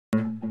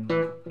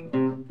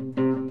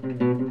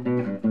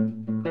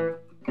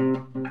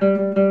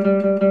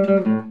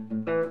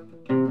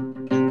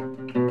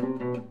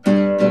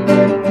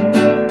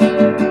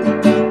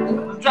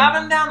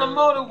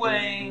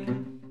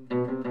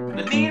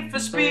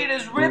speed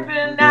is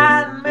ripping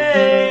at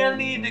me. I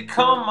need to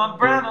calm my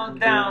Bramble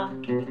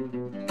down.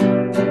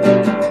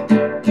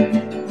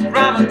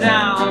 Bramble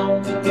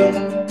down.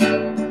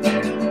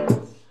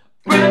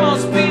 Bramble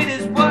speed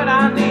is what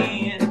I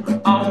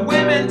need. All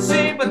women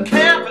see but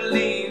can't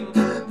believe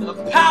the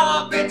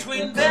power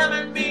between them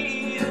and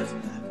me is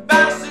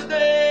faster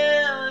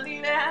than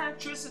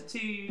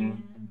electricity.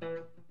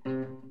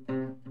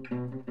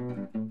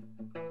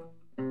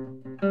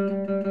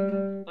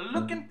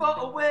 Looking for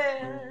a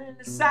way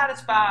to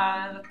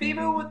satisfy the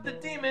fever with the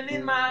demon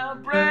in my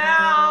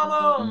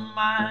Bramble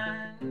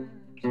mind.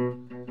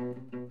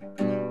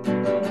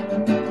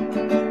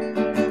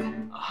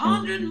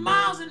 100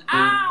 miles an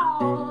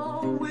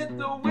hour with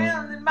the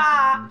wind in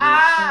my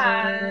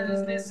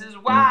eyes. This is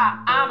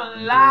why I'm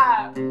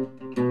alive.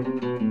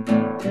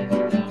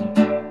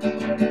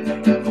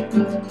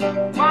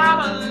 Why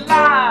I'm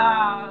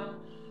alive.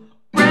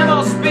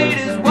 Bramble speed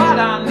is what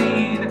I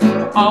need.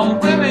 All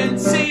women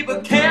see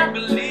but can't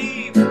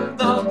believe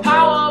the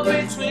power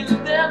between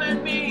them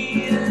and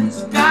me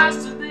is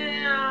faster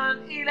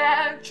than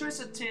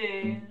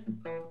electricity.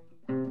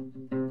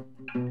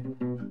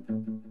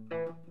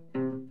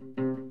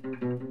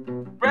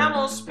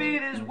 Bramble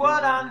speed is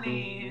what I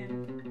need.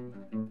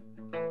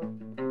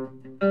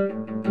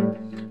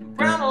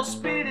 Bramble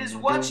speed is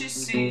what she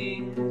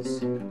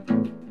sees.